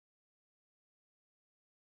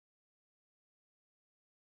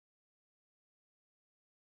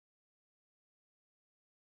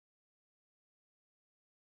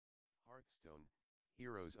Stone,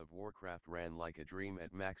 Heroes of Warcraft ran like a dream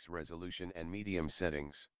at max resolution and medium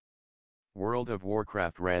settings. World of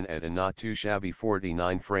Warcraft ran at a not too shabby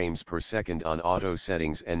 49 frames per second on auto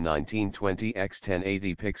settings and 1920 x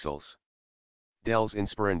 1080 pixels. Dell's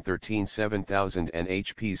Inspiron 13 7000 and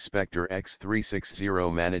HP's Spectre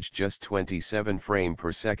X360 managed just 27 frame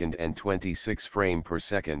per second and 26 frame per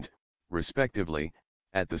second, respectively,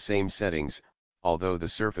 at the same settings, although the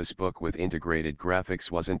Surface Book with integrated graphics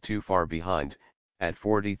wasn't too far behind, at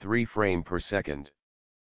 43 frame per second.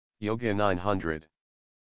 Yoga 900.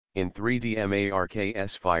 In 3D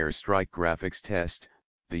Mark's Fire Strike graphics test,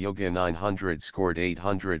 the Yoga 900 scored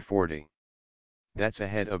 840. That's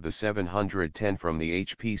ahead of the 710 from the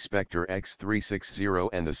HP Spectre X360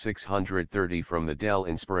 and the 630 from the Dell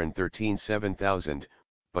Inspiron 13 7000,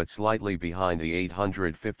 but slightly behind the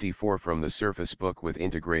 854 from the Surface Book with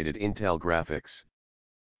integrated Intel graphics.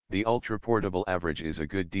 The ultra-portable average is a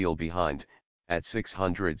good deal behind, at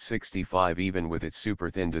 665 even with its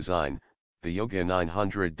super-thin design. The Yoga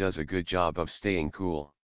 900 does a good job of staying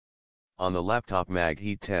cool. On the laptop mag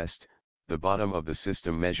heat test, the bottom of the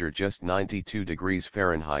system measured just 92 degrees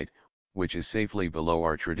Fahrenheit, which is safely below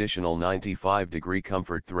our traditional 95-degree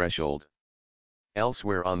comfort threshold.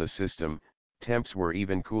 Elsewhere on the system, temps were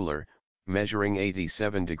even cooler, measuring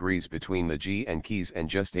 87 degrees between the G and keys and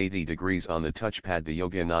just 80 degrees on the touchpad. The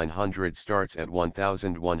Yoga 900 starts at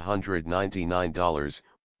 $1,199,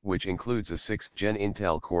 which includes a 6th Gen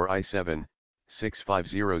Intel Core i7,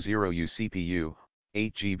 6500U CPU,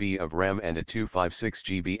 8 GB of RAM and a 256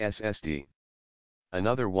 GB SSD.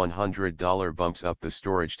 Another $100 bumps up the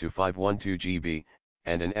storage to 512 GB,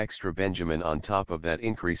 and an extra Benjamin on top of that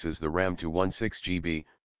increases the RAM to 16 GB,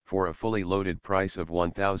 for a fully loaded price of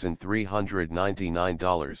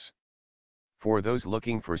 $1,399. For those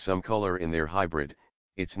looking for some color in their hybrid,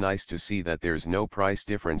 it's nice to see that there's no price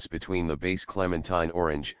difference between the base Clementine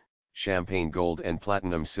Orange, Champagne Gold and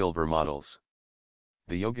Platinum Silver models.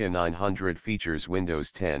 The Yoga 900 features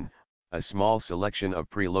Windows 10, a small selection of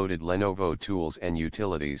preloaded Lenovo tools and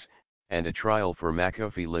utilities, and a trial for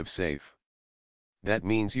McAfee Live Safe. That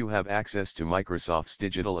means you have access to Microsoft's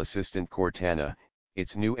digital assistant Cortana,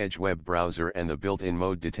 its new Edge web browser and the built-in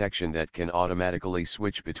mode detection that can automatically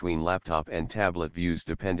switch between laptop and tablet views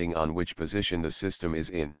depending on which position the system is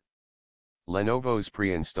in. Lenovo's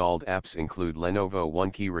pre-installed apps include Lenovo One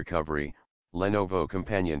Key Recovery, Lenovo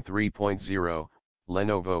Companion 3.0,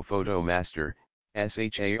 Lenovo Photo Master,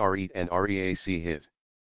 SHAR8 and REAC Hit.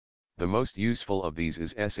 The most useful of these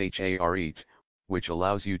is SHAR8, which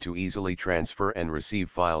allows you to easily transfer and receive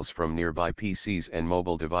files from nearby PCs and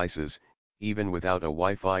mobile devices, even without a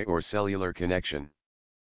Wi-Fi or cellular connection.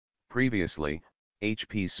 Previously,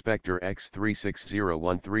 HP's Spectre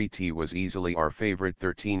X36013T was easily our favorite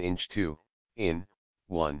 13-inch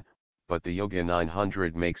 2-in-1, but the Yoga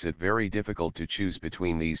 900 makes it very difficult to choose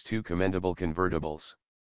between these two commendable convertibles.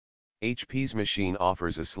 HP's machine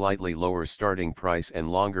offers a slightly lower starting price and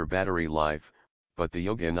longer battery life, but the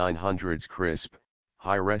Yoga 900's crisp,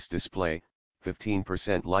 high-res display,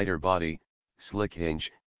 15% lighter body, slick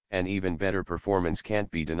hinge, and even better performance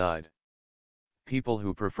can't be denied. People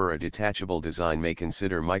who prefer a detachable design may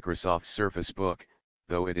consider Microsoft's Surface Book,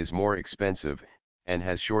 though it is more expensive, and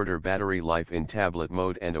has shorter battery life in tablet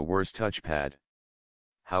mode and a worse touchpad.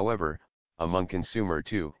 However, among consumer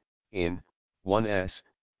 2-in-1s,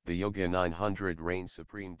 the Yoga 900 reigns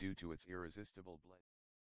supreme due to its irresistible blend.